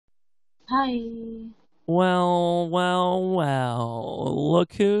Hi. Well.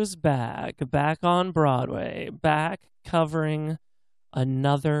 Look who's back. Back on Broadway. Back covering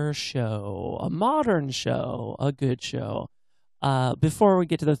another show. A modern show. A good show. Before we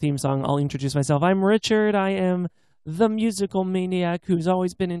get to the theme song, I'll introduce myself. I'm Richard. I am the musical maniac who's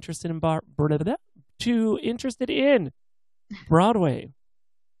always been interested in Broadway.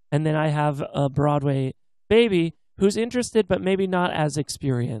 And then I have a Broadway baby who's interested but maybe not as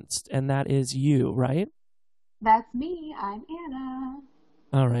experienced, and that is you, right? That's me. I'm Anna.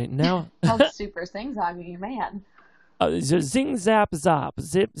 All right, now Oh, super sings on me, man. zing zap zop,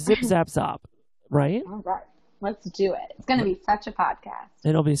 zip zap zop, right? All right. Let's do it. It's going to be such a podcast.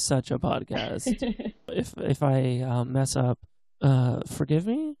 It'll be such a podcast. If I mess up, forgive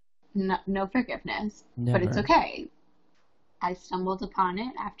me? No forgiveness. Never. But it's okay. I stumbled upon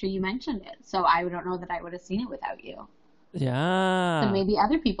it after you mentioned it, so I don't know that I would have seen it without you. Yeah. So maybe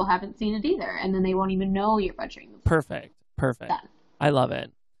other people haven't seen it either, and then they won't even know you're butchering the Perfect. Done. I love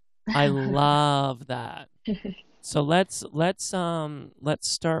it. I love that. So let's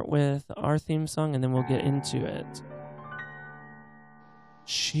start with our theme song and then we'll get into it.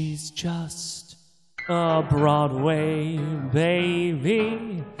 She's just a Broadway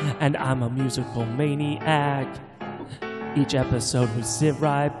baby, and I'm a musical maniac. Each episode we sit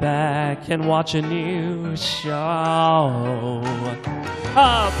right back and watch a new show.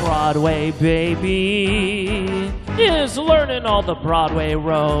 A Broadway baby is learning all the Broadway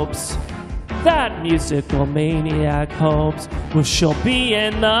ropes. That musical maniac hopes she'll be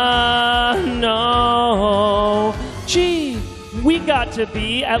in the know. Gee, we got to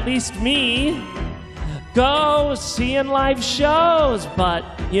be, at least me, go seeing live shows. But,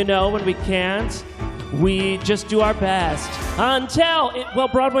 when we can't, we just do our best until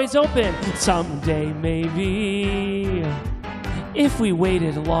Broadway's open. Someday, maybe, if we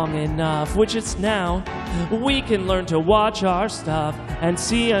waited long enough, which it's now, we can learn to watch our stuff and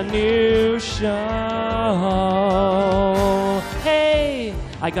see a new show. Hey,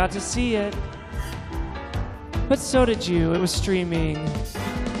 I got to see it, but so did you. It was streaming.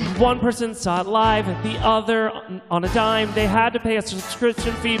 One person saw it live, the other on a dime. They had to pay a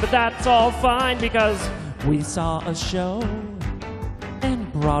subscription fee, but that's all fine because we saw a show.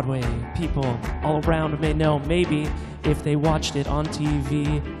 And Broadway people all around may know, maybe, if they watched it on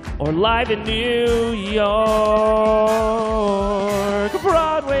TV or live in New York.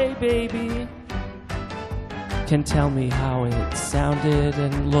 Broadway baby can tell me how it sounded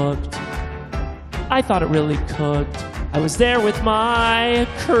and looked. I thought it really cooked. I was there with my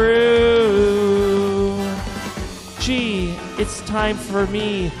crew. Gee, it's time for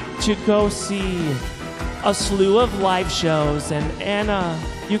me to go see a slew of live shows. And Anna,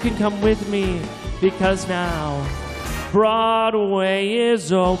 you can come with me because now Broadway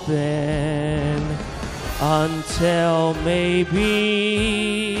is open until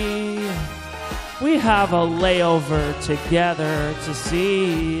maybe we have a layover together to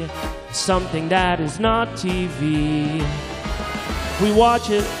see something that is not TV. We watch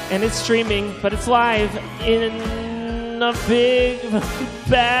it and it's streaming, but it's live in a big,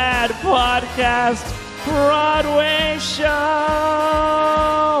 bad podcast Broadway show.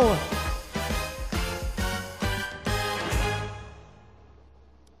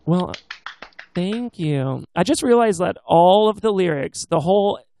 Well, thank you. I just realized that all of the lyrics, the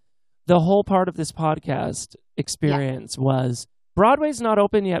whole part of this podcast experience was Broadway's not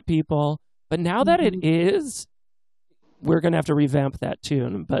open yet, people. But now that it is, we're going to have to revamp that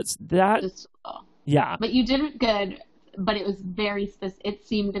tune. But yeah. But you did it good, but it was very specific. It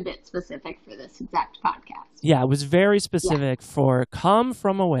seemed a bit specific for this exact podcast. Yeah, it was very specific for Come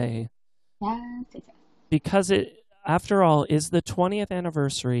From Away. That's it. Because it, after all, is the 20th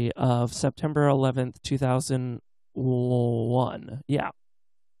anniversary of September 11th, 2001. Yeah.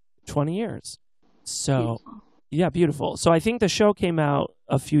 20 years. So, beautiful. Yeah, beautiful. So I think the show came out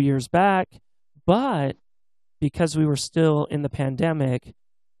a few years back, but because we were still in the pandemic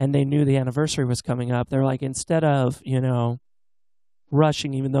and they knew the anniversary was coming up, they're like, instead of,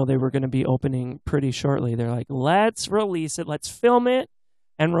 rushing, even though they were going to be opening pretty shortly, they're like, let's release it, let's film it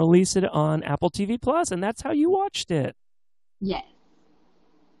and release it on Apple TV Plus. And that's how you watched it. Yes.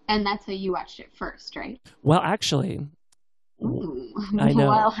 And that's how you watched it first, right? Well, actually... Ooh. I know.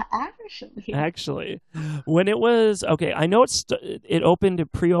 Well, actually, when it was I know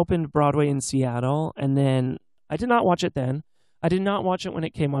it pre-opened Broadway in Seattle, and then I did not watch it then. I did not watch it when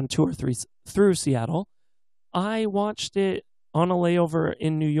it came on tour through Seattle. I watched it on a layover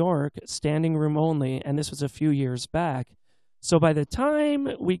in New York, standing room only, and this was a few years back. So by the time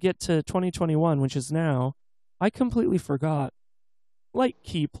we get to 2021, which is now, I completely forgot like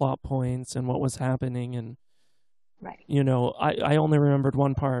key plot points and what was happening. And, Right. you know, I only remembered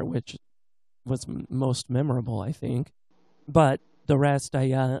one part, which was most memorable, I think. But the rest,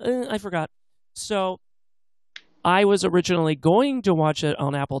 I forgot. So I was originally going to watch it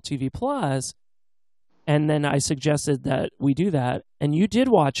on Apple TV Plus, and then I suggested that we do that, and you did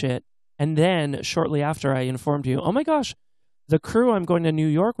watch it. And then shortly after, I informed you, oh my gosh, the crew I'm going to New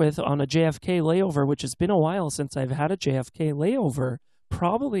York with on a JFK layover, which has been a while since I've had a JFK layover,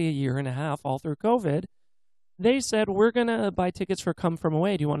 probably a year and a half, all through COVID. They said, we're going to buy tickets for Come From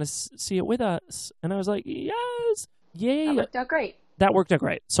Away. Do you want to see it with us? And I was like, yes, yay. That worked out great. That worked out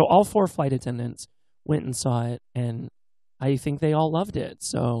great. So all 4 flight attendants went and saw it, and I think they all loved it.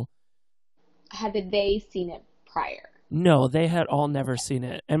 So Had they seen it prior? no, they had all never seen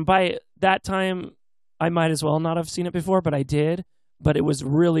it. And by that time, I might as well not have seen it before, but I did. But it was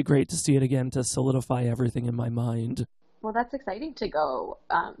really great to see it again to solidify everything in my mind. Well, that's exciting to go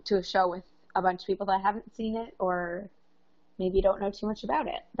to a show with a bunch of people that haven't seen it or maybe don't know too much about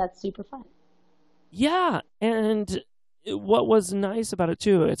it. That's super fun. Yeah, and what was nice about it,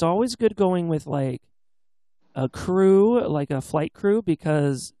 too, it's always good going with, like, a crew, like a flight crew,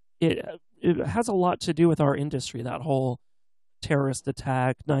 because it has a lot to do with our industry, that whole terrorist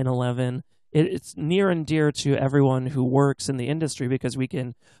attack, 9/11. It's near and dear to everyone who works in the industry because we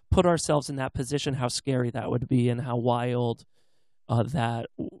can put ourselves in that position, how scary that would be and how wild that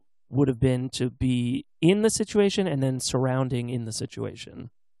would have been to be in the situation and then surrounding in the situation.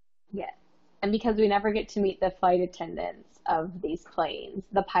 Yes. And because we never get to meet the flight attendants of these planes,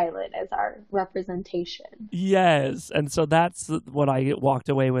 the pilot as our representation. Yes. And so that's what I walked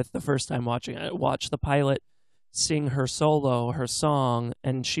away with the first time watching it. I watched the pilot sing her solo, her song,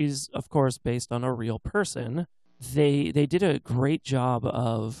 and she's, of course, based on a real person. They did a great job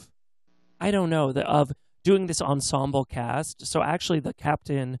of, I don't know, of doing this ensemble cast. So actually the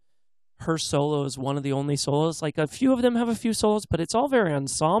captain, her solo is one of the only solos. Like a few of them have a few solos, but it's all very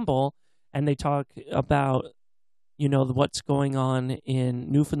ensemble. And they talk about, you know, what's going on in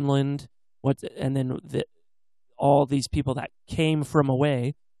Newfoundland, and then all these people that came from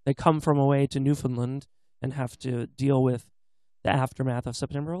away, they come from away to Newfoundland and have to deal with the aftermath of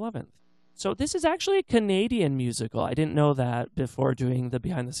September 11th. So this is actually a Canadian musical. I didn't know that before doing the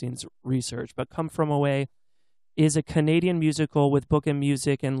behind-the-scenes research, but Come From Away is a Canadian musical with book and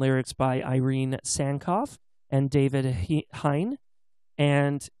music and lyrics by Irene Sankoff and David Hine,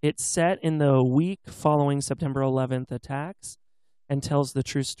 and it's set in the week following September 11th attacks and tells the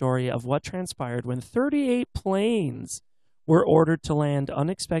true story of what transpired when 38 planes were ordered to land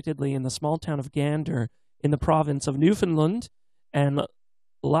unexpectedly in the small town of Gander in the province of Newfoundland and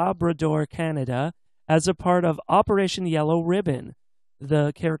Labrador, Canada, as a part of Operation Yellow Ribbon.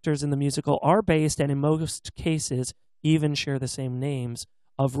 The characters in the musical are based, and in most cases even share the same names,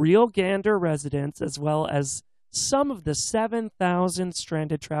 of real Gander residents, as well as some of the 7,000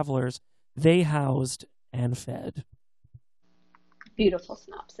 stranded travelers they housed and fed. Beautiful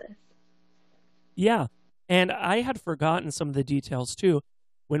synopsis. Yeah, and I had forgotten some of the details, too.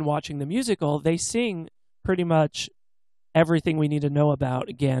 When watching the musical, they sing pretty much everything we need to know about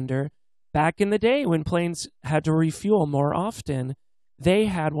Gander. Back in the day when planes had to refuel more often, they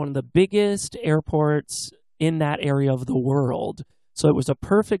had one of the biggest airports in that area of the world. So it was a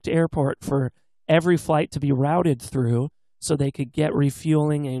perfect airport for every flight to be routed through so they could get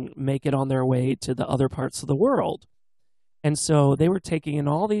refueling and make it on their way to the other parts of the world. And so they were taking in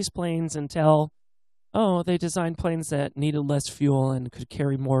all these planes until, they designed planes that needed less fuel and could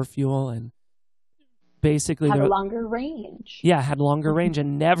carry more fuel and basically had a longer range. Yeah, had longer range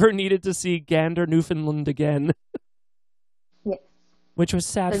and never needed to see Gander, Newfoundland again. Yes. Which was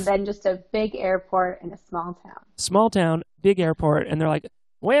sad. And then just a big airport in a small town. Small town, big airport, and they're like,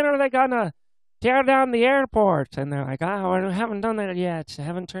 when are they gonna tear down the airport? And they're like, I haven't done that yet. I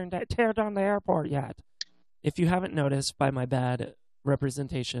haven't tear down the airport yet. If you haven't noticed by my bad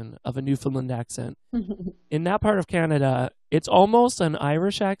representation of a Newfoundland accent, in that part of Canada, it's almost an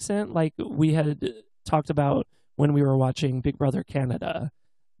Irish accent, like we had talked about when we were watching Big Brother Canada,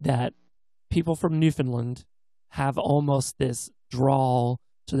 that people from Newfoundland have almost this drawl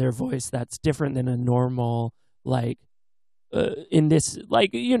to their voice that's different than a normal, like, in this,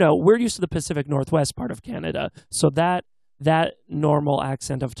 like, you know, we're used to the Pacific Northwest part of Canada. So that normal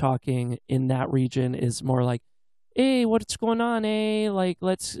accent of talking in that region is more like, hey, what's going on, Like,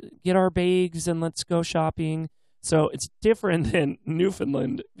 let's get our bags and let's go shopping. So it's different than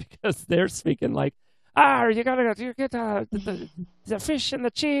Newfoundland because they're speaking like, you get the fish and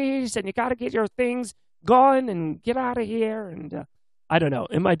the cheese, and you gotta get your things going and get out of here. And I don't know.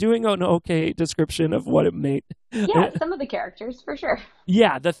 Am I doing an okay description of what it made? Yeah, some of the characters, for sure.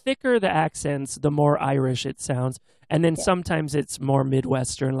 Yeah, the thicker the accents, the more Irish it sounds. And then sometimes it's more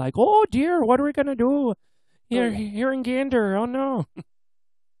Midwestern, like, oh dear, what are we going to do here in Gander? Oh no.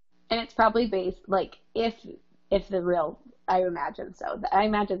 And it's probably based, like, if the real, I imagine so. I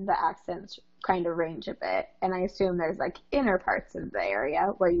imagine the accents kind of range a bit. And I assume there's, like, inner parts of the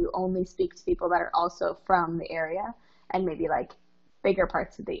area where you only speak to people that are also from the area. And maybe, like, bigger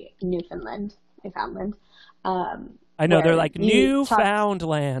parts of the Newfoundland. I know, they're like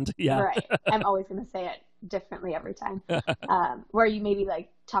Newfoundland. Yeah. Right. I'm always going to say it differently every time. Where you maybe, like,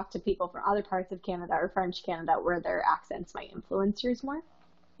 talk to people from other parts of Canada or French Canada where their accents might influence yours more.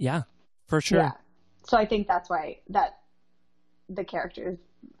 Yeah, for sure. Yeah. So I think that's why the characters'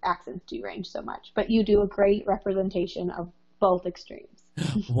 accents do range so much. But you do a great representation of both extremes.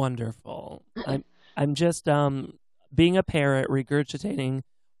 Wonderful. I'm just being a parrot, regurgitating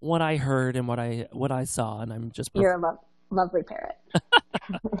what I heard and what I saw, and I'm just... You're a lovely parrot.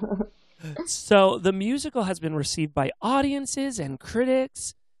 So the musical has been received by audiences and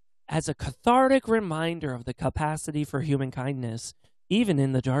critics as a cathartic reminder of the capacity for human kindness, even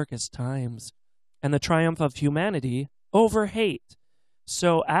in the darkest times, and the triumph of humanity over hate.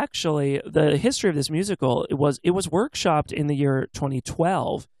 So actually, the history of this musical, it was workshopped in the year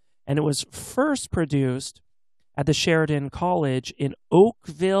 2012, and it was first produced at the Sheridan College in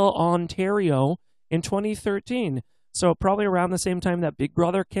Oakville, Ontario in 2013. So probably around the same time that Big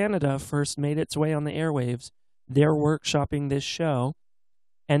Brother Canada first made its way on the airwaves, they're workshopping this show.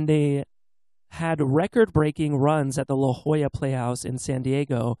 And they had record-breaking runs at the La Jolla Playhouse in San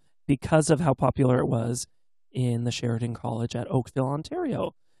Diego because of how popular it was in the Sheridan College at Oakville,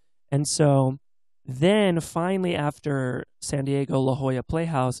 Ontario. And so then finally after San Diego La Jolla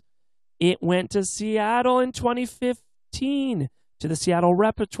Playhouse, it went to Seattle in 2015 to the Seattle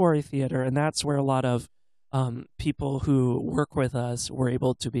Repertory Theater, and that's where a lot of people who work with us were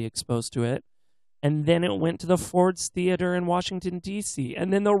able to be exposed to it. And then it went to the Ford's Theater in Washington, D.C.,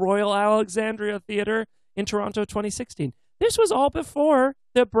 and then the Royal Alexandria Theater in Toronto 2016. This was all before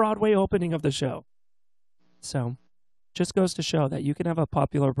the Broadway opening of the show. So just goes to show that you can have a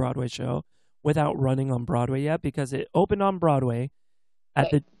popular Broadway show without running on Broadway yet, because it opened on Broadway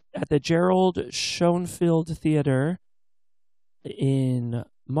at the Gerald Schoenfield Theater in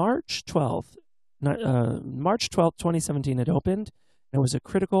March 12th. March 12th, 2017, it opened. It was a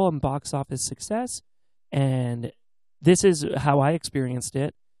critical and box office success, and this is how I experienced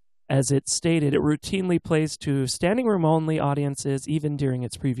it. As it stated, it routinely plays to standing room only audiences, even during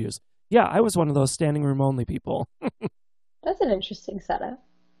its previews. Yeah, I was one of those standing room only people. That's an interesting setup.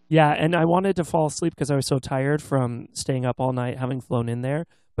 Yeah, and I wanted to fall asleep because I was so tired from staying up all night, having flown in there.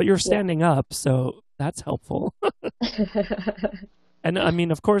 But you're standing up, so that's helpful. And I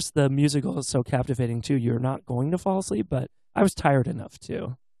mean, of course, the musical is so captivating too. You're not going to fall asleep, but I was tired enough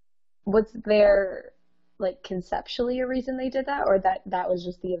too. Was there, like, conceptually a reason they did that, or that was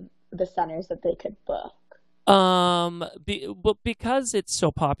just the centers that they could book? Because it's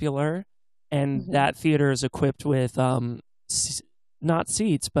so popular, and that theater is equipped with not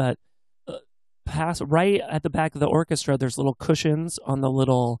seats, but right at the back of the orchestra. There's little cushions on the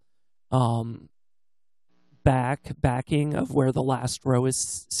little backing of where the last row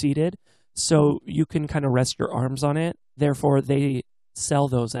is seated, so you can kind of rest your arms on it. Therefore, they sell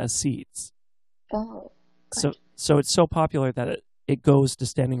those as seats. Oh, gotcha. So it's so popular that it goes to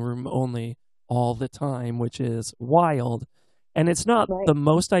standing room only all the time, which is wild. And it's not the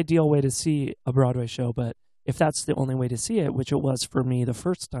most ideal way to see a Broadway show, but if that's the only way to see it, which it was for me the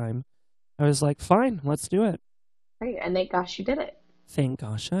first time, I was like, fine, let's do it. Right, and thank gosh you did it. Thank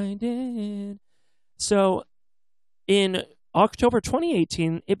gosh I did. So in October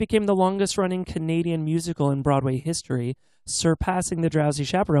 2018, it became the longest-running Canadian musical in Broadway history, surpassing The Drowsy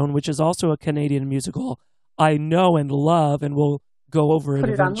Chaperone, which is also a Canadian musical I know and love, and we'll go over it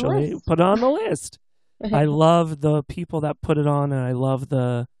eventually. Put it on the list. I love the people that put it on, and I love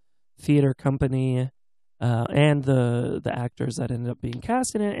the theater company and the actors that ended up being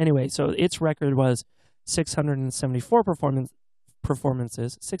cast in it. Anyway, so its record was 674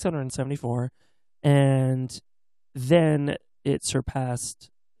 performances, 674, and then it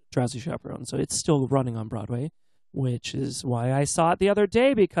surpassed Drowsy Chaperone. So it's still running on Broadway, which is why I saw it the other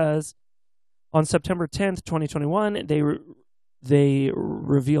day, because on September 10th, 2021, they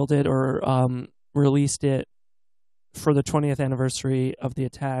revealed it, or released it for the 20th anniversary of the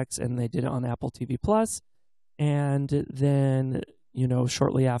attacks, and they did it on Apple TV Plus. And then,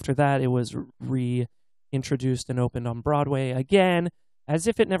 shortly after that, it was reintroduced and opened on Broadway again, as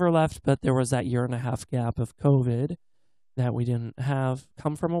if it never left, but there was that 1.5 year gap of COVID. that we didn't have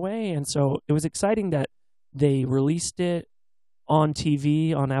come from away. And so it was exciting that they released it on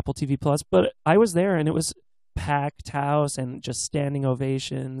TV, on Apple TV Plus. But I was there, and it was packed house and just standing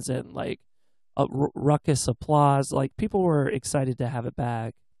ovations and like a ruckus applause. Like, people were excited to have it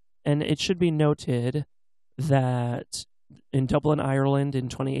back. And it should be noted that in Dublin, Ireland in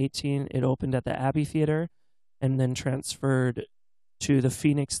 2018, it opened at the Abbey Theatre and then transferred to the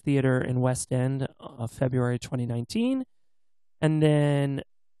Phoenix Theatre in West End February 2019. And then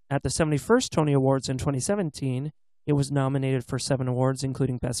at the 71st Tony Awards in 2017, it was nominated for 7 awards,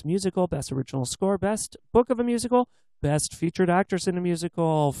 including Best Musical, Best Original Score, Best Book of a Musical, Best Featured Actress in a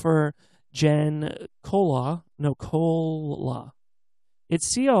Musical for Jen Cola. No, Cola.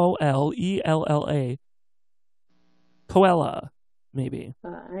 It's Colela. Coella, maybe. I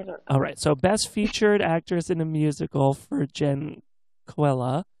don't know. All right. So Best Featured Actress in a Musical for Jen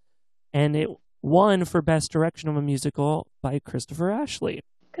Coella. And it won for Best Direction of a Musical by Christopher Ashley.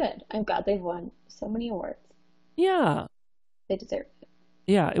 Good. I'm glad they've won so many awards. Yeah. They deserve it.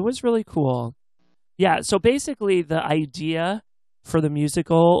 Yeah, it was really cool. Yeah, so basically the idea for the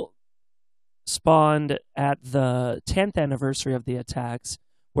musical spawned at the 10th anniversary of the attacks,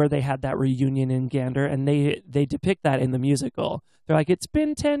 where they had that reunion in Gander, and they depict that in the musical. They're like, it's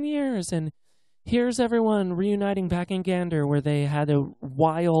been 10 years, and here's everyone reuniting back in Gander, where they had a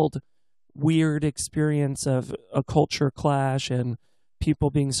wild, weird experience of a culture clash and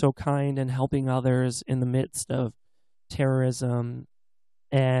people being so kind and helping others in the midst of terrorism.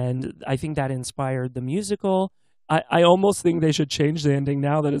 And I think that inspired the musical. I almost think they should change the ending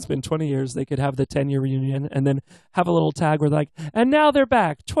now that it's been 20 years. They could have the 10-year reunion and then have a little tag where they're like, and now they're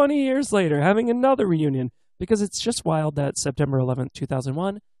back 20 years later having another reunion. Because it's just wild that September 11th,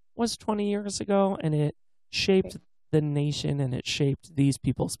 2001 was 20 years ago, and it shaped the nation and it shaped these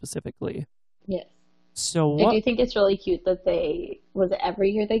people specifically. Yes. So what? I do think it's really cute that was it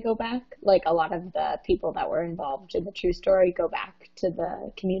every year they go back? Like, a lot of the people that were involved in the true story go back to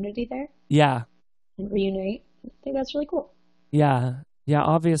the community there. Yeah. And reunite. I think that's really cool. Yeah. Yeah,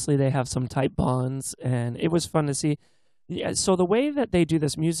 obviously they have some tight bonds, and it was fun to see. Yeah, so the way that they do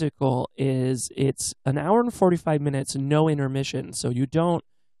this musical is it's an hour and 45 minutes, no intermission. So you don't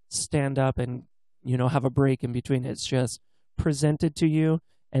stand up and, have a break in between. It's just presented to you,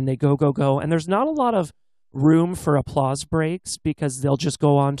 and they go, go, go. And there's not a lot of room for applause breaks because they'll just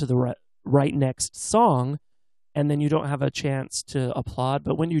go on to the right next song, and then you don't have a chance to applaud.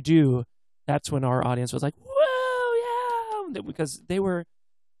 But when you do, that's when our audience was like, whoa, yeah, because they were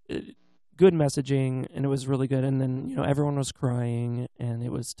good messaging, and it was really good. And then, everyone was crying, and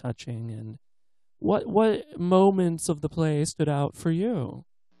it was touching. And what moments of the play stood out for you?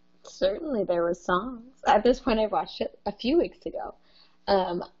 Certainly there were songs. At this point, I watched it a few weeks ago.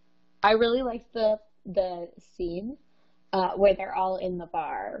 I really liked the scene where they're all in the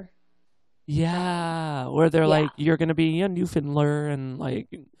bar. Yeah, where they're like, you're going to be a Newfoundlander and like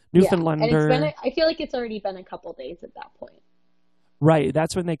Newfoundlander. Yeah. And I feel like it's already been a couple days at that point. Right.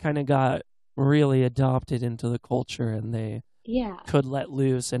 That's when they kind of got really adopted into the culture, and they could let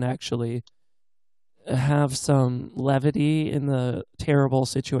loose and actually have some levity in the terrible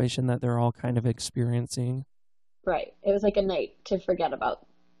situation that they're all kind of experiencing. Right. It was like a night to forget about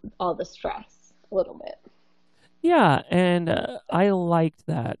all the stress a little bit. Yeah, and I liked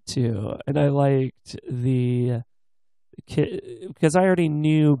that too. And I liked because I already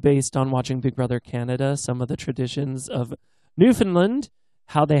knew, based on watching Big Brother Canada, some of the traditions of Newfoundland,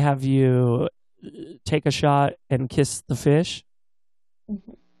 how they have you take a shot and kiss the fish.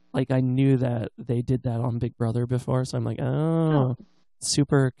 Mm-hmm. Like, I knew that they did that on Big Brother before, so I'm like, oh,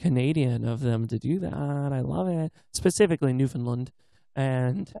 super Canadian of them to do that. I love it. Specifically Newfoundland.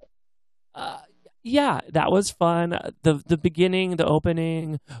 And that was fun. The beginning, the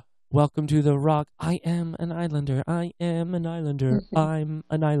opening, welcome to the rock. I am an islander. I am an islander. I'm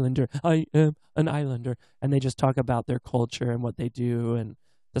an islander. I am an islander. And they just talk about their culture and what they do and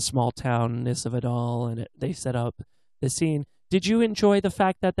the small townness of it all. And they set up the scene. Did you enjoy the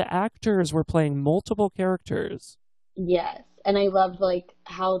fact that the actors were playing multiple characters? Yes. And I loved like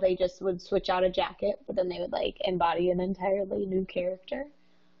how they just would switch out a jacket, but then they would like embody an entirely new character.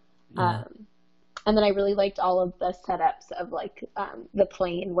 Yeah. And then I really liked all of the setups of like the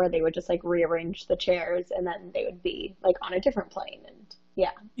plane where they would just like rearrange the chairs, and then they would be like on a different plane. And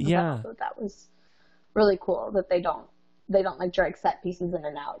that was really cool that they don't like drag set pieces in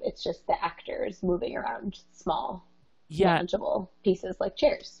and out. It's just the actors moving around small, manageable pieces like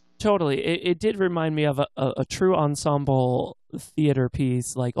chairs. Totally. It did remind me of a true ensemble theater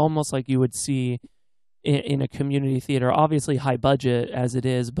piece, like almost like you would see in a community theater, obviously high budget as it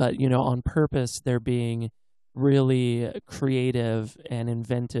is, but on purpose they're being really creative and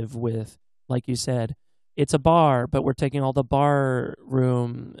inventive with, like you said, it's a bar, but we're taking all the bar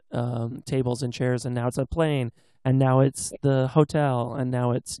room tables and chairs, and now it's a plane, and now it's the hotel, and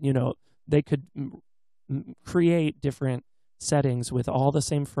now it's, they could create different settings with all the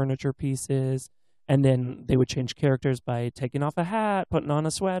same furniture pieces, and then they would change characters by taking off a hat, putting on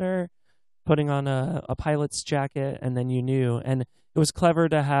a sweater, putting on a pilot's jacket, and then you knew. And it was clever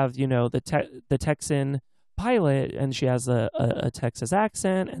to have, the Texan pilot, and she has a Texas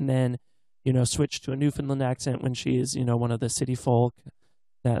accent, and then, switch to a Newfoundland accent when she is, one of the city folk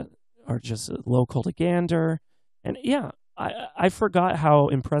that are just local to Gander. And yeah, I forgot how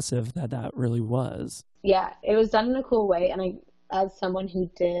impressive that really was. Yeah, it was done in a cool way. And as someone who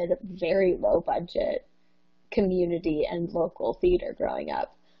did very low budget community and local theater growing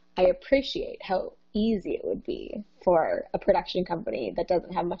up, I appreciate how easy it would be for a production company that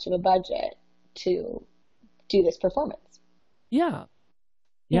doesn't have much of a budget to do this performance. Yeah.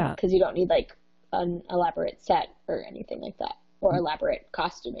 Because you don't need like an elaborate set or anything like that, or elaborate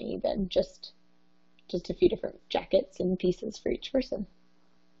costuming even, just a few different jackets and pieces for each person.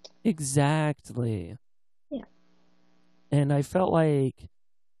 Exactly. Yeah. And I felt like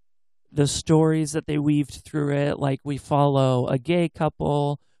the stories that they weaved through it, like we follow a gay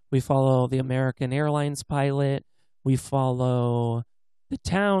couple, we follow the American Airlines pilot, we follow the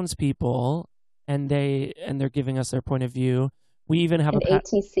townspeople, and they're giving us their point of view. We even have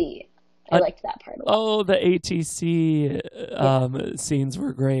ATC. I liked that part a lot. Oh, the ATC scenes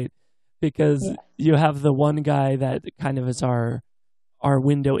were great, because you have the one guy that kind of is our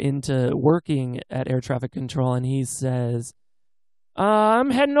window into working at air traffic control, and he says,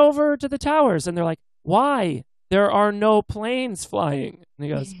 I'm heading over to the towers. And they're like, why? There are no planes flying. And he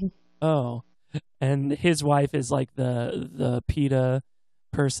goes, oh. And his wife is like the PETA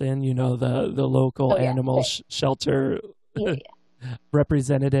person, the local animal shelter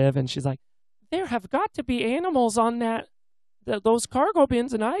representative. And she's like, there have got to be animals on those cargo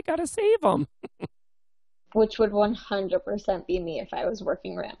bins, and I got to save them. Which would 100% be me if I was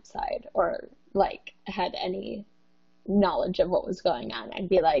working ramp side or like had any knowledge of what was going on. I'd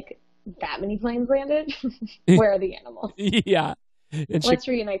be like, that many planes landed? Where are the animals? Yeah. And let's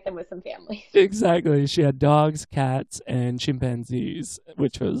reunite them with some families. Exactly. She had dogs, cats, and chimpanzees,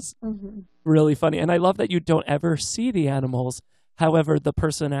 which was really funny. And I love that you don't ever see the animals. However,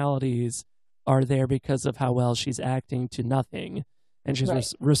 the are there because of how well she's acting to nothing, and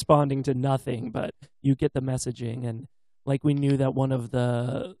she's responding to nothing, but you get the messaging. And like, we knew that one of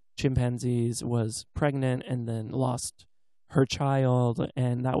the chimpanzees was pregnant and then lost her child,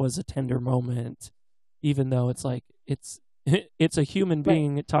 and that was a tender moment, even though it's like it's a human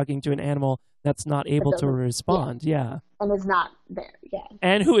being talking to an animal that's not able to respond. Yeah. And is not there. Yeah.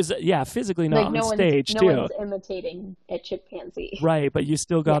 And who is physically not on stage too. No one's imitating a chimpanzee. Right, but you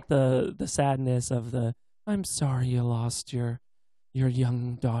still got the sadness of I'm sorry you lost your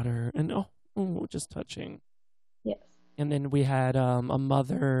young daughter, and just touching. Yes. And then we had a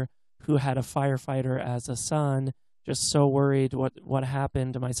mother who had a firefighter as a son, just so worried what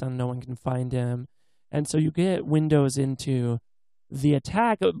happened to my son, no one can find him. And so you get windows into the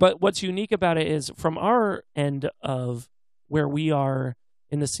attack. But what's unique about it is, from our end of where we are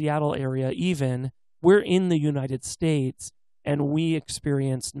in the Seattle area, even, we're in the United States, and we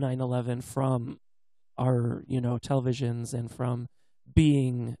experienced 9/11 from our, televisions and from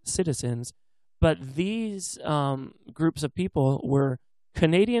being citizens. But these groups of people were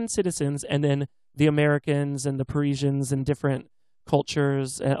Canadian citizens, and then the Americans and the Parisians and different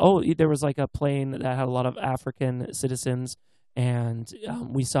cultures. There was like a plane that had a lot of African citizens, and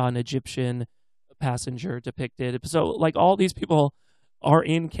we saw an Egyptian passenger depicted. So like, all these people are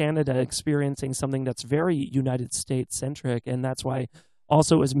in Canada experiencing something that's very United States centric, and that's why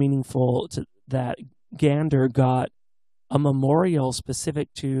also it was meaningful that Gander got a memorial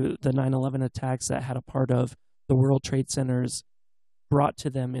specific to the 9/11 attacks that had a part of the World Trade Centers brought to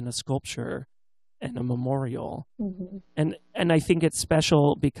them in a sculpture and a memorial. And I think it's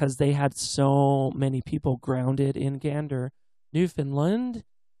special because they had so many people grounded in Gander, Newfoundland,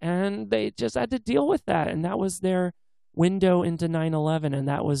 and they just had to deal with that, and that was their window into 9/11, and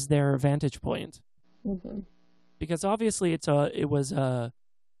that was their vantage point. Because obviously it was a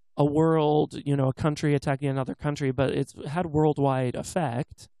world, a country attacking another country, but it's had worldwide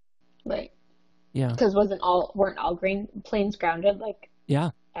effect. Right. Yeah. Because weren't all green planes grounded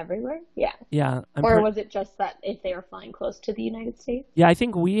everywhere? Yeah. Yeah. Or was it just that if they were flying close to the United States? Yeah, I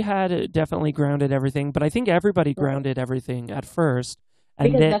think we had definitely grounded everything, but I think everybody grounded everything at first.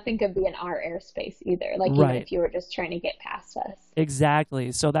 And because nothing could be in our airspace either, even if you were just trying to get past us.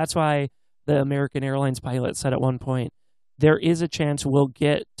 Exactly. So that's why the American Airlines pilot said at one point, there is a chance we'll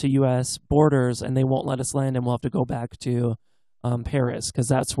get to U.S. borders and they won't let us land and we'll have to go back to Paris because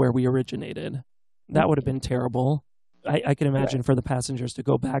that's where we originated. That would have been terrible. I can imagine for the passengers to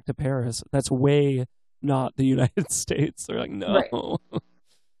go back to Paris. That's way not the United States. They're like, no. Right.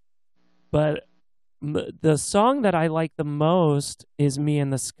 But the song that I like the most is Me in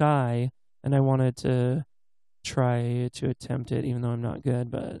the Sky, and I wanted to try to attempt it, even though I'm not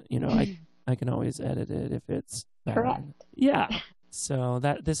good. But, you know, I can always edit it if it's bad. Correct. Yeah. So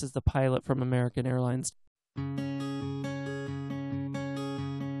this is the pilot from American Airlines.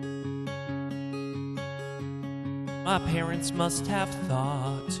 My parents must have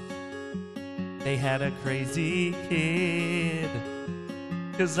thought they had a crazy kid,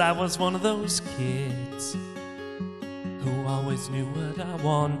 'cause I was one of those kids who always knew what I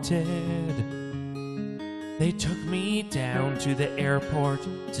wanted. They took me down to the airport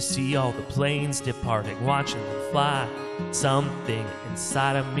to see all the planes departing, watching them fly. Something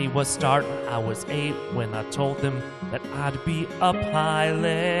inside of me was starting. I was 8 when I told them that I'd be a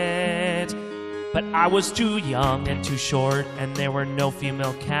pilot. But I was too young and too short, and there were no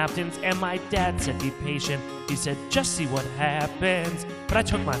female captains, and my dad said, be patient. He said, just see what happens. But I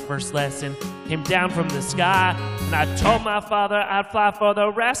took my first lesson, came down from the sky, and I told my father I'd fly for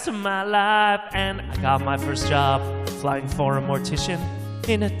the rest of my life. And I got my first job flying for a mortician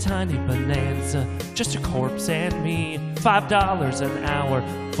in a tiny Bonanza, just a corpse and me. $5 an hour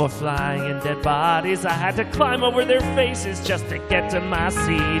for flying in dead bodies. I had to climb over their faces just to get to my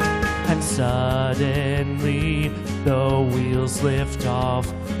seat. And suddenly the wheels lift off,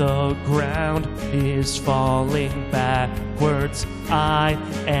 the ground is falling backwards. I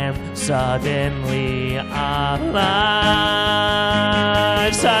am suddenly alive.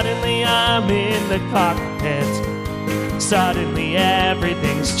 Suddenly I'm in the cockpit. Suddenly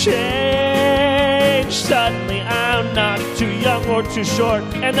everything's changed. Suddenly I'm not too young or too short,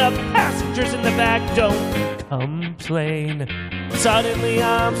 and the passengers in the back don't complain. Suddenly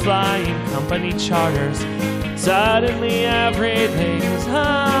I'm flying company charters. Suddenly everything's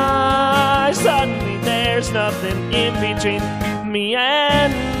high. Suddenly there's nothing in between me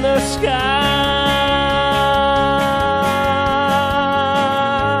and the sky.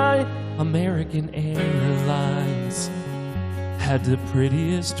 American Airlines had the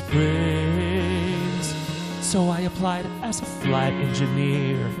prettiest planes, so I applied as a flight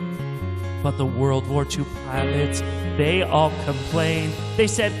engineer. But the World War II pilots, they all complained. They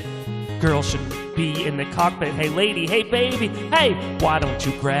said, girls shouldn't be in the cockpit. Hey lady, hey baby, hey, why don't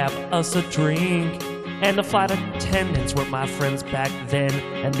you grab us a drink? And the flight attendants were my friends back then,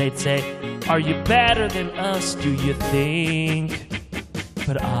 and they'd say, are you better than us, do you think?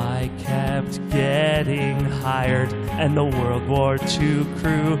 But I kept getting hired, and the World War II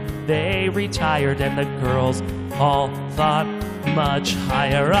crew, they retired, and the girls all thought much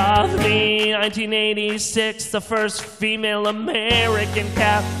higher of me. 1986, the first female American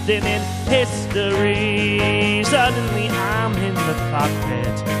captain in history. Suddenly I'm in the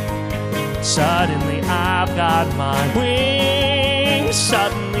cockpit. Suddenly I've got my wings.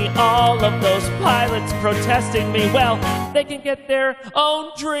 Suddenly all of those pilots protesting me, well, they can get their own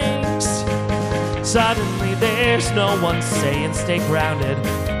drinks. Suddenly there's no one saying stay grounded,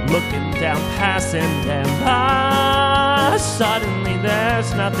 looking down, passing them by. Suddenly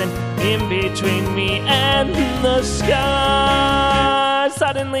there's nothing in between me and the sky.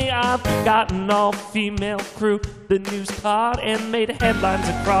 Suddenly I've got an all-female crew. The news caught and made headlines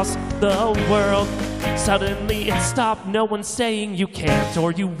across the world. Suddenly it stopped, no one saying you can't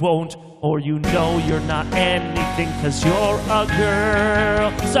or you won't, or you know you're not anything 'cause you're a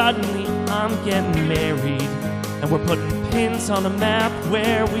girl. Suddenly I'm getting married, and we're putting pins on a map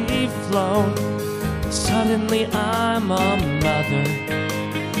where we've flown. Suddenly I'm a mother,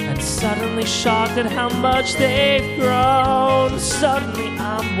 and suddenly shocked at how much they've grown. Suddenly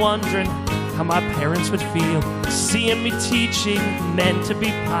I'm wondering how my parents would feel seeing me teaching men to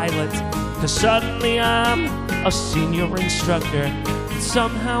be pilots. 'Cause suddenly I'm a senior instructor, and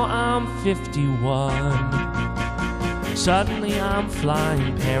somehow I'm 51. Suddenly I'm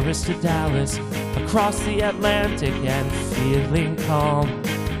flying Paris to Dallas, across the Atlantic and feeling calm.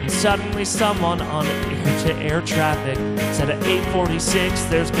 And suddenly someone on air-to-air traffic said at 8:46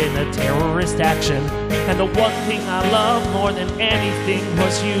 there's been a terrorist action, and the one thing I love more than anything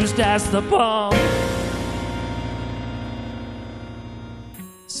was used as the bomb.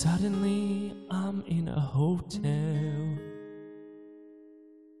 Suddenly I'm in a hotel.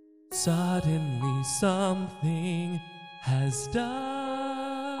 Suddenly something has died.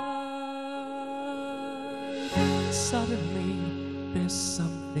 Suddenly there's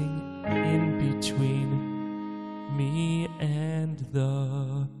something in between me and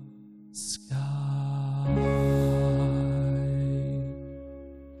the sky.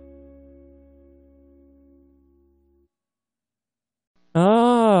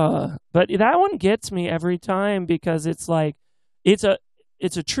 Oh, but that one gets me every time because it's like it's a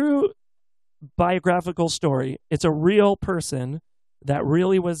true biographical story. It's a real person that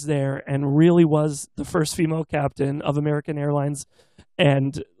really was there and really was the first female captain of American Airlines,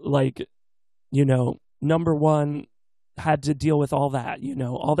 and like, you know, number one, had to deal with all that, you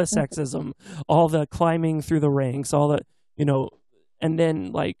know, all the sexism, all the climbing through the ranks, all the, you know, and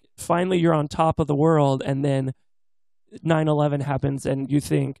then like finally you're on top of the world, and then 9/11 happens and you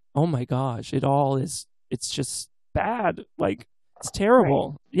think, oh my gosh, it's just bad. Like, it's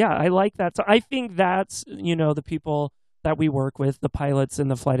terrible. Right. Yeah, I like that. So I think that's, you know, the people that we work with, the pilots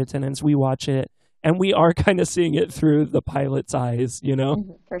and the flight attendants, we watch it and we are kind of seeing it through the pilot's eyes, you know?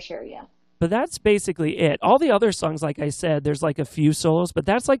 Mm-hmm, for sure, yeah. But that's basically it. All the other songs, like I said, there's like a few solos, but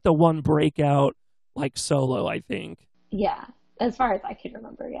that's like the one breakout like solo, I think. Yeah, as far as I can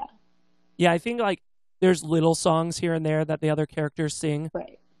remember, yeah. Yeah, I think like there's little songs here and there that the other characters sing.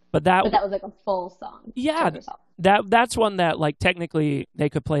 Right. But that was like a full song. Yeah, that's one that like technically they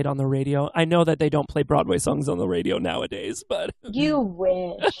could play it on the radio. I know that they don't play Broadway songs on the radio nowadays, but you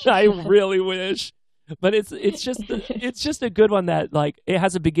wish. I really wish. But it's just a good one that like it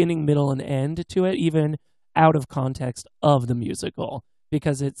has a beginning, middle, and end to it, even out of context of the musical,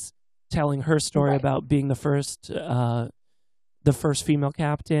 because it's telling her story about being the first female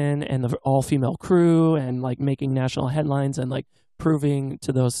captain and the all-female crew, and like making national headlines and like proving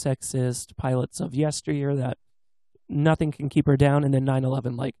to those sexist pilots of yesteryear that nothing can keep her down, and then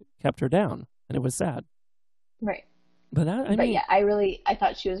 9/11 like kept her down, and it was sad. Right. But yeah, I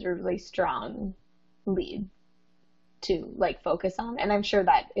thought she was a really strong lead to like focus on, and I'm sure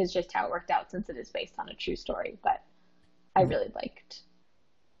that is just how it worked out since it is based on a true story. But I really liked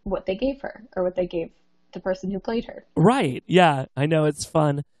what they gave her, or what they gave the person who played her. Right. Yeah, I know, it's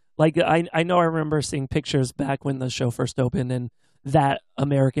fun. Like I know I remember seeing pictures back when the show first opened, and that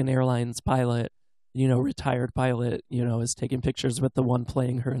American Airlines pilot, you know, retired pilot, you know, is taking pictures with the one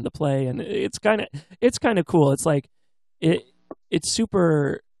playing her in the play, and it's kind of cool. It's like it's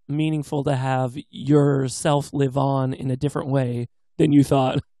super meaningful to have yourself live on in a different way than you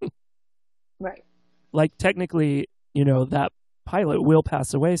thought. Right. Like technically, you know, that pilot will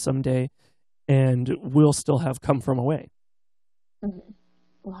pass away someday, and we'll still have come from away. Mm-hmm.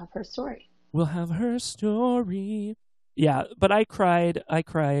 We'll have her story. We'll have her story. Yeah, but I cried.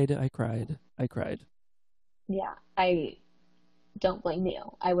 Yeah, I don't blame you.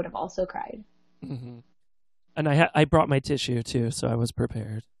 I would have also cried. Mm-hmm. And I brought my tissue too, so I was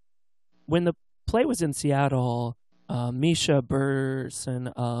prepared. When the play was in Seattle, Misha Burson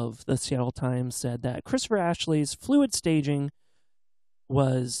of the Seattle Times said that Christopher Ashley's fluid staging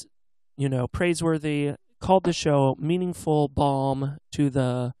was, you know, praiseworthy, called the show meaningful balm to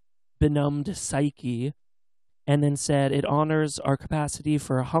the benumbed psyche, and then said it honors our capacity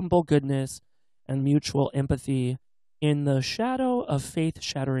for humble goodness and mutual empathy in the shadow of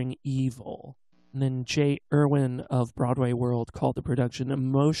faith-shattering evil. And then Jay Irwin of Broadway World called the production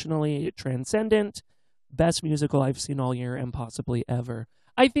emotionally transcendent, best musical I've seen all year and possibly ever.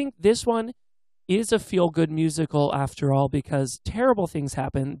 I think this one is a feel-good musical after all, because terrible things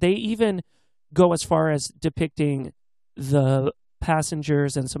happen. They even go as far as depicting the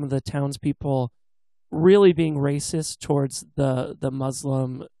passengers and some of the townspeople really being racist towards the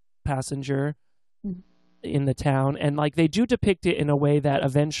Muslim passenger in the town. And like they do depict it in a way that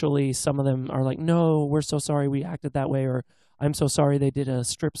eventually some of them are like, no, we're so sorry we acted that way, or I'm so sorry they did a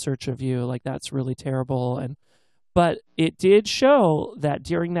strip search of you, like that's really terrible. But it did show that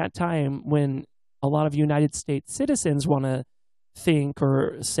during that time when a lot of United States citizens want to think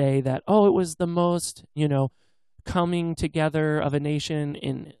or say that, oh, it was the most, you know, coming together of a nation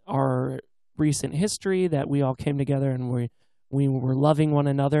in our recent history, that we all came together and we were loving one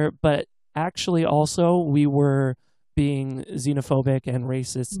another, but actually also we were being xenophobic and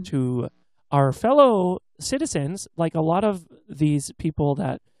racist to our fellow citizens. Like a lot of these people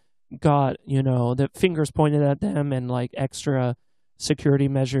that got, you know, the fingers pointed at them and like extra security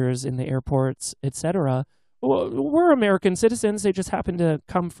measures in the airports, etc., were American citizens. They just happened to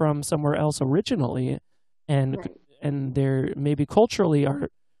come from somewhere else originally, and they're maybe culturally are,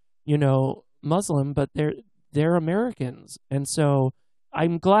 you know, Muslim, but they're Americans. And so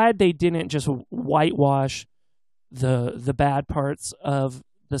I'm glad they didn't just whitewash the bad parts of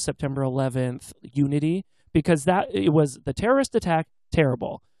the September 11th unity, because that it was the terrorist attack,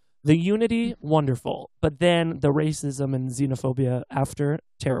 terrible. The unity, wonderful. But then the racism and xenophobia after,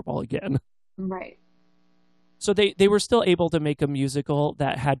 terrible again. Right. So they were still able to make a musical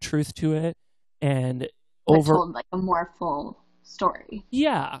that had truth to it and But told like a more full story.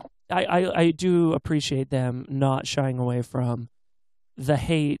 Yeah. I do appreciate them not shying away from the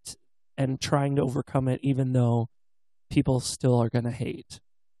hate and trying to overcome it, even though people still are going to hate.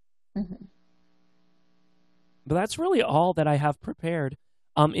 Mm-hmm. But that's really all that I have prepared.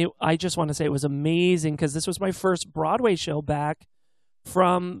 I just want to say it was amazing because this was my first Broadway show back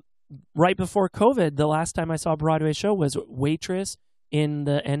from right before COVID. The last time I saw a Broadway show was Waitress in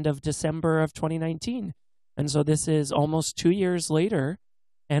the end of December of 2019. And so this is almost 2 years later,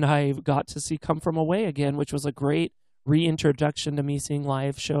 and I got to see Come From Away again, which was a great reintroduction to me seeing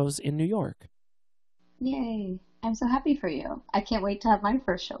live shows in New York. Yay. I'm so happy for you. I can't wait to have my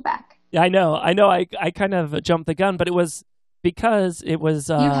first show back. Yeah, I know. I kind of jumped the gun, but it was because it was...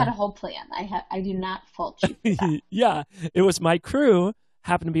 you had a whole plan. I do not fault you for that. Yeah, it was my crew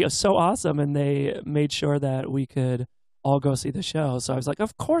happened to be so awesome, and they made sure that we could all go see the show. So I was like,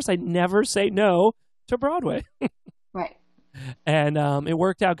 of course, I never say no to Broadway. Right. And it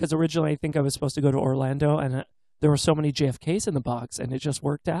worked out because originally I think I was supposed to go to Orlando, and there were so many JFKs in the box, and it just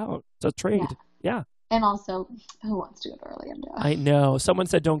worked out. It's a trade. Yeah. And also, who wants to go to Orlando? I know. Someone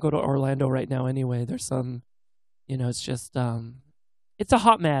said don't go to Orlando right now anyway. There's some, it's just, it's a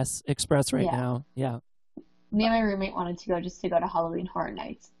hot mess express right now. Yeah. Me and my roommate wanted to go just to go to Halloween Horror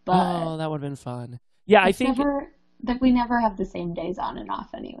Nights. But oh, that would have been fun. Yeah, I think... that we never have the same days on and off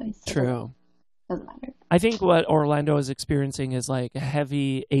anyway. So true. Doesn't matter. I think what Orlando is experiencing is like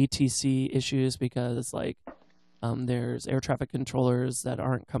heavy ATC issues because like there's air traffic controllers that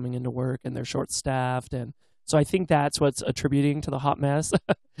aren't coming into work and they're short staffed, and so I think that's what's attributing to the hot mess.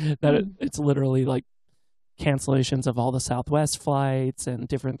 That it's literally like cancellations of all the Southwest flights and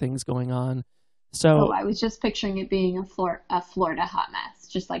different things going on. So I was just picturing it being a Florida hot mess,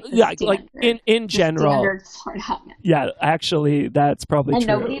 just like like in general. Standard Florida hot mess. Yeah, actually, that's probably and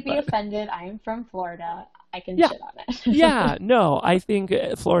true. And nobody be offended. I am from Florida. I can shit on it. Yeah, no, I think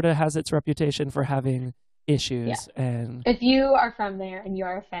Florida has its reputation for having issues, and if you are from there and you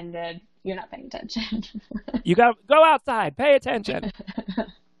are offended, you're not paying attention. You got to go outside, pay attention.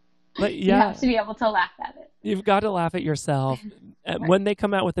 But you have to be able to laugh at it. You've got to laugh at yourself. Right. When they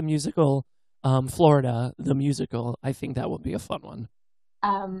come out with the musical. Florida, the musical, I think that would be a fun one.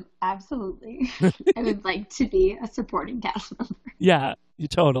 Absolutely. I would like to be a supporting cast member. Yeah, you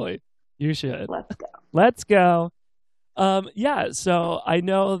should. Let's go. Yeah, so I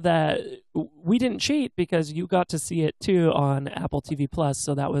know that we didn't cheat because you got to see it too on Apple TV Plus,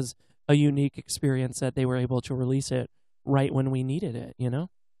 so that was a unique experience that they were able to release it right when we needed it, Yes,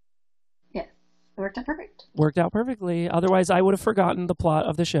 it worked out perfect. Worked out perfectly. Otherwise, I would have forgotten the plot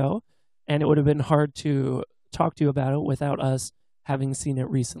of the show. And it would have been hard to talk to you about it without us having seen it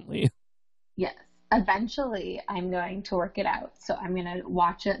recently. Yes. Eventually, I'm going to work it out. So I'm going to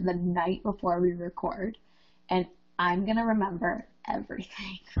watch it the night before we record. And I'm going to remember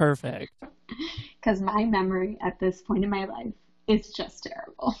everything. Perfect. Because my memory at this point in my life is just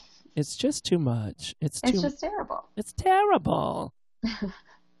terrible. It's just too much. It's just terrible. It's terrible.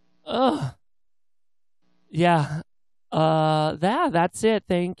 Ugh. Yeah. That's it.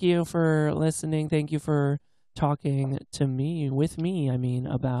 Thank you for listening. Thank you for talking to me,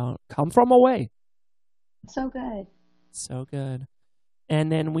 about Come From Away. So good. So good.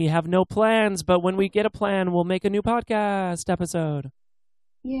 And then we have no plans, but when we get a plan, we'll make a new podcast episode.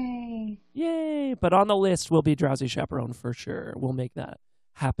 Yay. Yay. But on the list will be Drowsy Chaperone for sure. We'll make that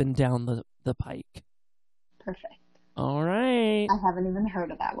happen down the pike. Perfect. All right. I haven't even heard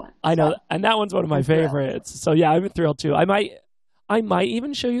of that one. I know, and that one's one of my favorites. So yeah, I'm thrilled too. I might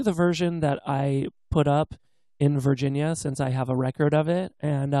even show you the version that I put up in Virginia since I have a record of it,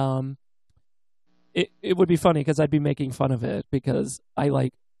 and it would be funny because I'd be making fun of it because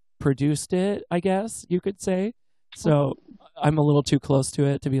I produced it, I guess you could say. So I'm a little too close to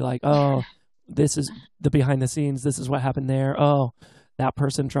it to be like, oh, this is the behind the scenes. This is what happened there. Oh, that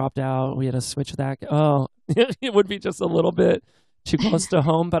person dropped out. We had to switch that. Oh, it would be just a little bit too close to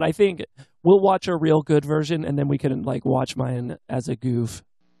home. But I think we'll watch a real good version, and then we can watch mine as a goof.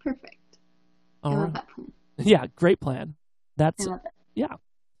 Perfect. I love that plan. Yeah, great plan. I love it. Yeah.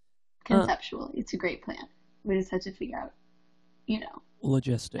 Conceptually, it's a great plan. We just have to figure out,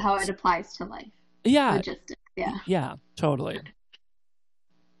 logistics. how it applies to life. Yeah. Logistics, yeah. Yeah, totally.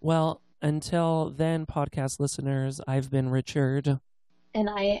 Well, until then, podcast listeners, I've been Richard. And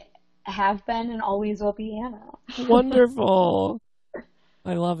I have been and always will be Anna. Wonderful.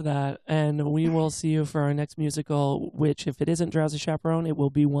 I love that. And we will see you for our next musical, which, if it isn't Drowsy Chaperone, it will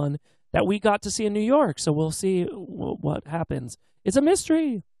be one that we got to see in New York. So we'll see what happens. It's a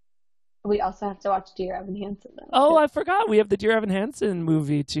mystery. We also have to watch Dear Evan Hansen, though. Oh, I forgot. We have the Dear Evan Hansen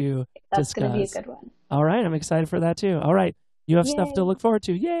movie to That's going to be a discuss. good one. All right. I'm excited for that, too. All right. You have stuff to Yay. look forward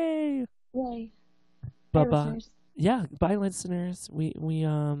to. Yay. Yay. Bye, Bye-bye. listeners. Yeah. Bye, listeners.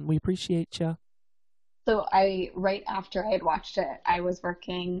 We appreciate you. So right after I had watched it, I was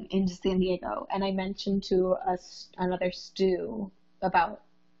working in San Diego, and I mentioned to another Stu about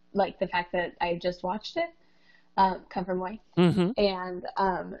like the fact that I had just watched it, Come From Away, and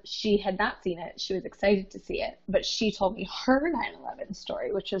she had not seen it. She was excited to see it, but she told me her 9/11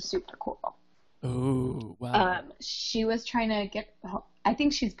 story, which was super cool. Oh, wow. She was trying to get, I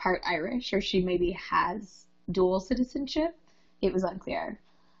think she's part Irish, or she maybe has dual citizenship. It was unclear.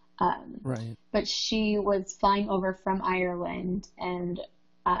 Right. But she was flying over from Ireland and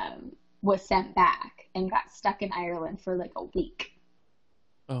was sent back and got stuck in Ireland for like a week.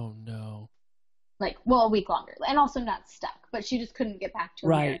 Oh, no. Like, well, a week longer. And also not stuck, but she just couldn't get back to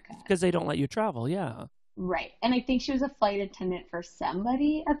America. Right, because they don't let you travel, yeah. Right. And I think she was a flight attendant for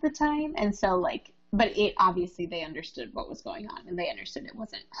somebody at the time. And so, like, but it obviously they understood what was going on, and they understood it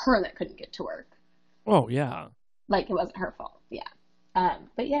wasn't her that couldn't get to work. Oh, yeah. Like, it wasn't her fault. Yeah.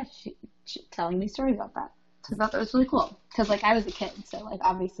 But yeah, she telling me stories about that. So I thought that was really cool. Because, like, I was a kid, so, like,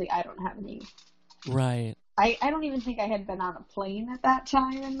 obviously I don't have any. Right. I don't even think I had been on a plane at that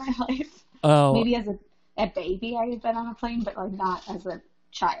time in my life. Oh. Maybe as a baby I had been on a plane, but, like, not as a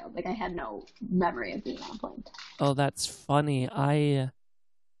child. Like, I had no memory of being on a plane. Oh, that's funny. I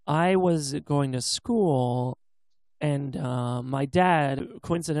was going to school, and my dad,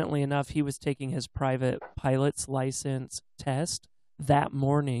 coincidentally enough, he was taking his private pilot's license test that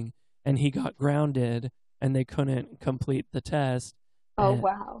morning, and he got grounded, and they couldn't complete the test. Oh, And,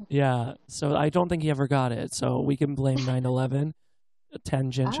 wow. yeah, so I don't think he ever got it. So we can blame 9/11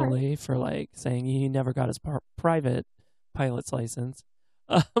 tangentially for like saying he never got his private pilot's license.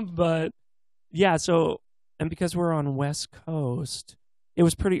 But yeah, so, and because we're on West Coast, it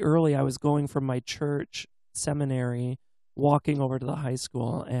was pretty early. I was going from my church seminary, walking over to the high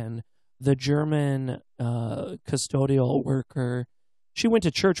school, and the German custodial worker, she went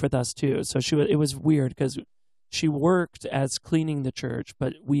to church with us too. So it was weird because she worked as cleaning the church,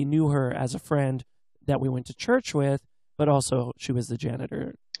 but we knew her as a friend that we went to church with, but also she was the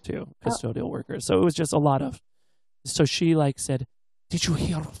janitor too, custodial worker. So it was just a lot of, so she like said, "Did you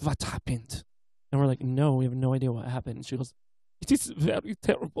hear what happened?" And we're like, "No, we have no idea what happened." She goes, "It is very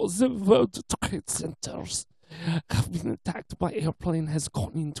terrible. The World Trade Centers have been attacked by airplane has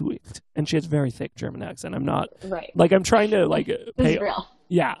gone into it." And she has very thick German accent. I'm not, right. Like, I'm trying to like This pay, is real.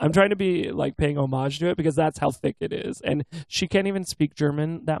 yeah, I'm trying to be like paying homage to it because that's how thick it is. And she can't even speak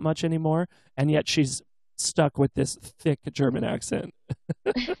German that much anymore, and yet she's stuck with this thick German accent.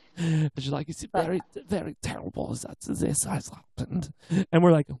 She's like, "It's very, very terrible that this has happened." And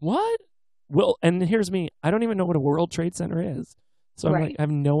we're like, "What?" Well, and here's me. I don't even know what a World Trade Center is. So I'm like, I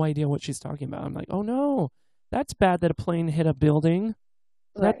have no idea what she's talking about. I'm like, "Oh no, that's bad that a plane hit a building.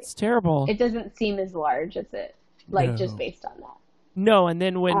 That's terrible." It doesn't seem as large as it, like, just based on that. No, and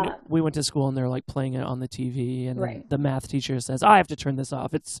then when we went to school and they're like playing it on the TV, and then the math teacher says, "I have to turn this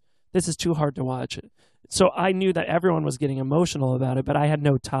off. This is too hard to watch." So I knew that everyone was getting emotional about it, but I had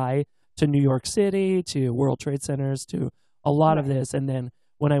no tie to New York City, to World Trade Centers, to a lot of this. And then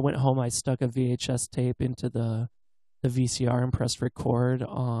when I went home, I stuck a VHS tape into the VCR and pressed record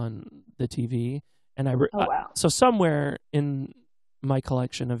on the TV. And so somewhere in my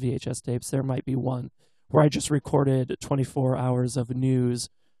collection of VHS tapes, there might be one where I just recorded 24 hours of news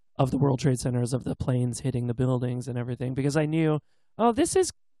of the World Trade Centers, of the planes hitting the buildings and everything, because I knew, oh, this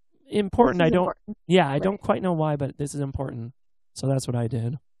is important. I don't quite know why, but this is important. So that's what I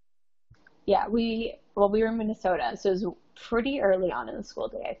did. Yeah, we were in Minnesota, so it was pretty early on in the school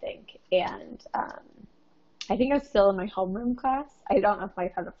day, I think. And I think I was still in my homeroom class. I don't know if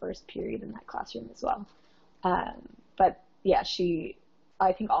I had a first period in that classroom as well. But yeah,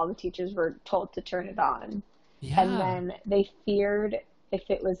 I think all the teachers were told to turn it on. Yeah. And then they feared if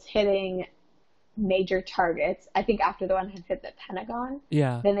it was hitting major targets, I think after the one had hit the Pentagon,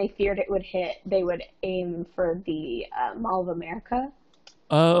 then they feared they would aim for the Mall of America.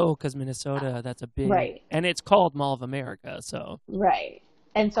 Oh, because Minnesota, that's a big, and it's called Mall of America, so. Right.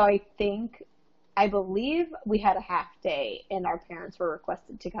 And so I believe we had a half day, and our parents were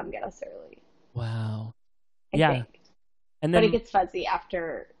requested to come get us early. Wow. I think. And then, but it gets fuzzy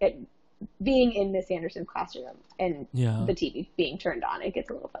after it being in Miss Anderson's classroom and the TV being turned on. It gets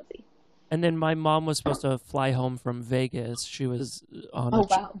a little fuzzy. And then my mom was supposed to fly home from Vegas. She was on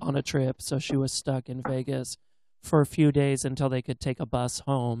wow. on a trip, so she was stuck in Vegas for a few days until they could take a bus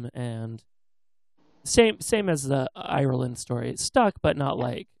home. And same as the Ireland story, stuck but not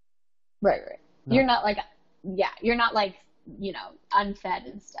like Right. no. You're not like, you're not like, unfed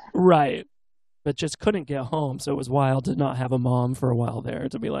and stuff. Right, but just couldn't get home. So it was wild to not have a mom for a while there,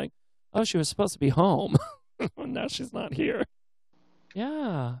 to be like, oh, she was supposed to be home. Now she's not here.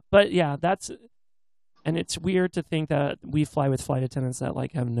 Yeah, but yeah, and it's weird to think that we fly with flight attendants that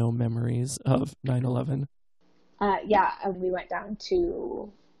like have no memories of 9/11. We went down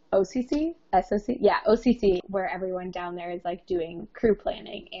to OCC, where everyone down there is like doing crew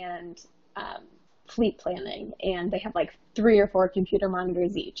planning and fleet planning, and they have like 3 or 4 computer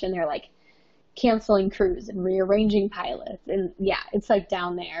monitors each, and they're like canceling crews and rearranging pilots, and it's like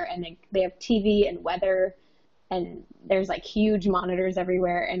down there, and they have TV and weather, and there's like huge monitors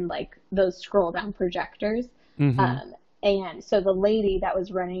everywhere, and like those scroll down projectors. Mm-hmm. And so the lady that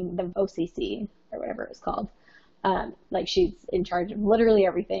was running the OCC or whatever it was called, like she's in charge of literally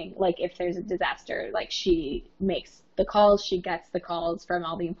everything. Like if there's a disaster, like she makes the calls, she gets the calls from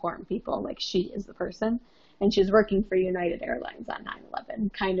all the important people. Like she is the person, and she's working for United Airlines on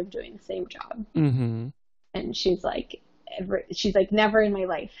 9/11, kind of doing the same job. Mm-hmm. And she's like, never in my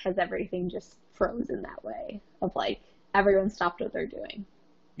life has everything just frozen that way. Of like everyone stopped what they're doing,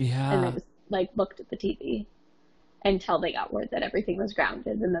 and they just like looked at the TV until they got word that everything was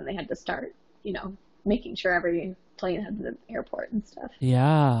grounded, and then they had to start, making sure every plane had the airport and stuff.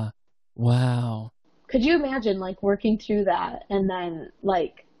 Yeah. Wow. Could you imagine like working through that, and then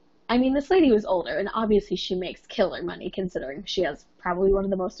like, I mean, this lady was older, and obviously she makes killer money considering she has probably one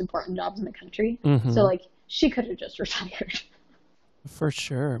of the most important jobs in the country. Mm-hmm. So like she could have just retired. For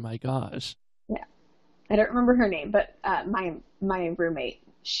sure. My gosh. Yeah. I don't remember her name, but my roommate,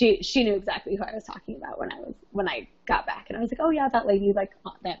 she knew exactly who I was talking about when I got back, and I was like, oh yeah, that lady like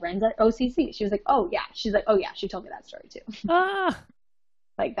that runs at OCC. She was like, oh yeah. She's like, oh yeah, she told me that story too. Ah.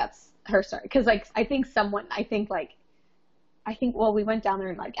 Like that's her story, because like I think we went down there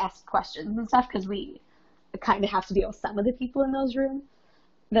and like asked questions and stuff, because we kind of have to deal with some of the people in those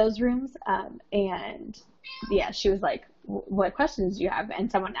rooms, and yeah, she was like, what questions do you have? And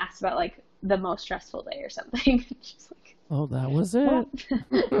someone asked about like the most stressful day or something. She's like, oh, that was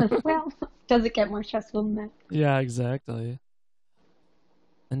it. Well, does it get more stressful than that? Yeah, exactly.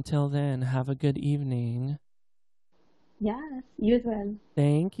 Until then, have a good evening. Yes, you as well.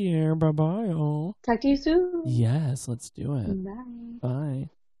 Thank you. Bye-bye. Talk to you soon. Yes, let's do it. Bye. Bye.